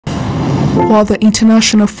While the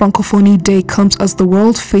International Francophonie Day comes as the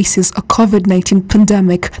world faces a COVID-19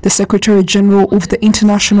 pandemic, the Secretary-General of the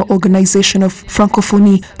International Organization of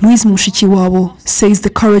Francophonie, Louise Mushikiwabo, says the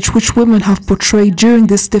courage which women have portrayed during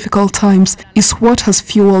these difficult times is what has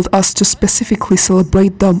fueled us to specifically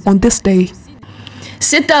celebrate them on this day.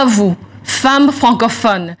 C'est à vous, femmes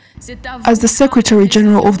francophones. As the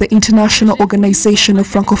Secretary-General of the International Organization of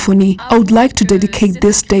Francophonie, I would like to dedicate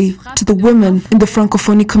this day to the women in the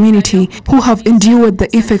Francophonie community who have endured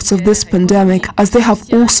the effects of this pandemic, as they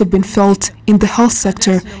have also been felt in the health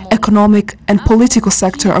sector, economic and political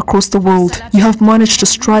sector across the world. You have managed to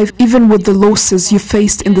strive even with the losses you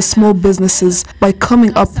faced in the small businesses by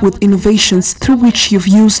coming up with innovations through which you've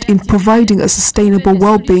used in providing a sustainable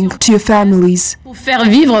well-being to your families. Pour faire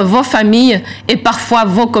vivre vos familles et parfois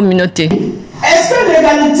vos communautés. Est-ce que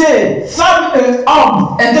l'égalité femmes et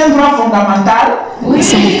hommes est un droit fondamental?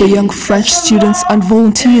 Some of the young French students and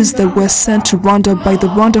volunteers that were sent to Rwanda by the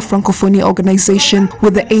Rwanda Francophonie organization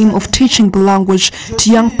with the aim of teaching the language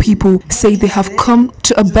to young people say they have come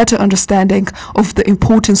to a better understanding of the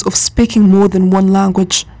importance of speaking more than one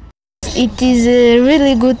language. It is a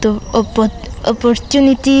really good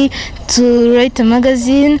opportunity to write a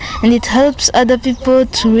magazine, and it helps other people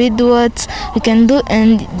to read what we can do,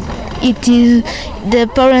 and the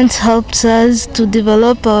parents helps us to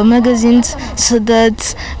develop our magazines so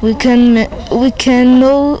that we can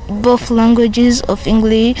know both languages of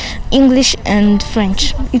English and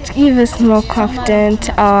French. It gives us more confidence.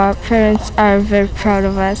 Our parents are very proud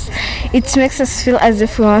of us. It makes us feel as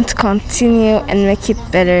if we want to continue and make it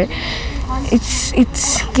better.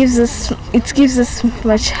 It gives us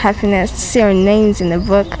much happiness to see our names in a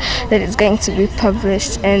book that is going to be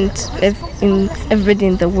published, and everybody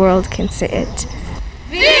in the world can see it.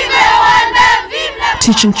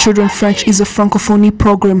 Teaching children French is a Francophonie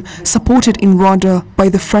program supported in Rwanda by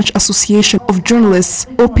the French Association of Journalists,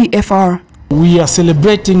 OPFR. We are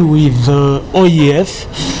celebrating with OIF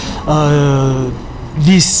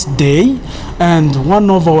this day, and one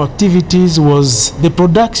of our activities was the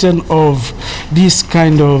production of this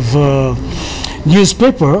kind of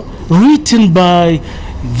newspaper written by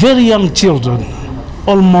very young children,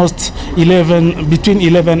 almost between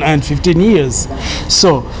 11 and 15 years.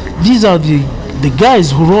 So these are the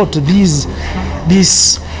guys who wrote this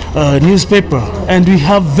newspaper, and we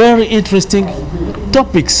have very interesting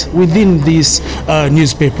topics within this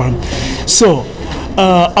newspaper. So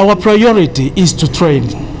our priority is to train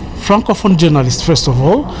Francophone journalists, first of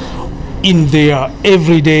all, in their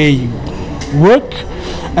everyday work,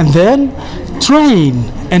 and then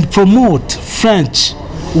train and promote French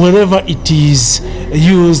wherever it is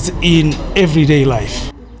used in everyday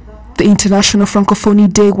life. The International Francophonie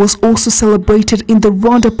Day was also celebrated in the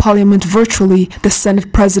Rwanda Parliament virtually. The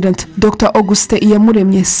Senate President, Dr. Auguste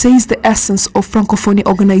Iyamuremye, says the essence of Francophonie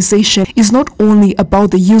organization is not only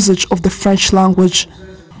about the usage of the French language.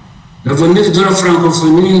 The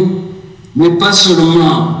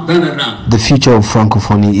future of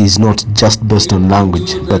Francophonie is not just based on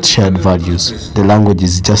language, but shared values. The language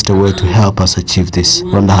is just a way to help us achieve this.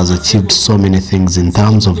 Rwanda has achieved so many things in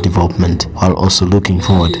terms of development, while also looking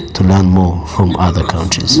forward to learn more from other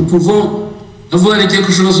countries.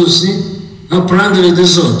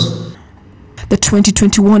 The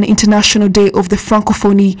 2021 International Day of the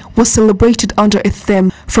Francophonie was celebrated under a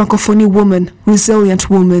theme, Francophonie Woman, Resilient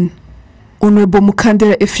Woman. Honorable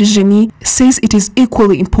Mukandera Ephigenie says it is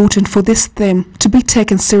equally important for this theme to be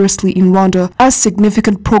taken seriously in Rwanda, as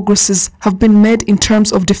significant progresses have been made in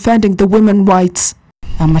terms of defending the women's rights.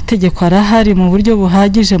 In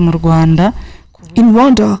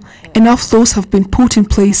Rwanda, enough laws have been put in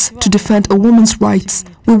place to defend a woman's rights.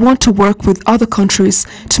 We want to work with other countries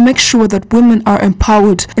to make sure that women are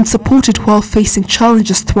empowered and supported while facing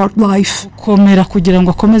challenges throughout life.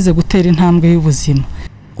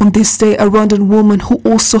 On this day, a Rwandan woman who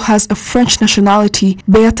also has a French nationality,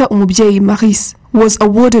 Beata Umubyeyi Maris, was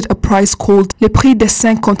awarded a prize called Le Prix des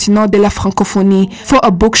 5 continents de la Francophonie for a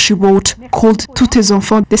book she wrote called Tous tes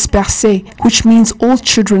enfants dispersés, which means all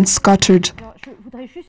children scattered.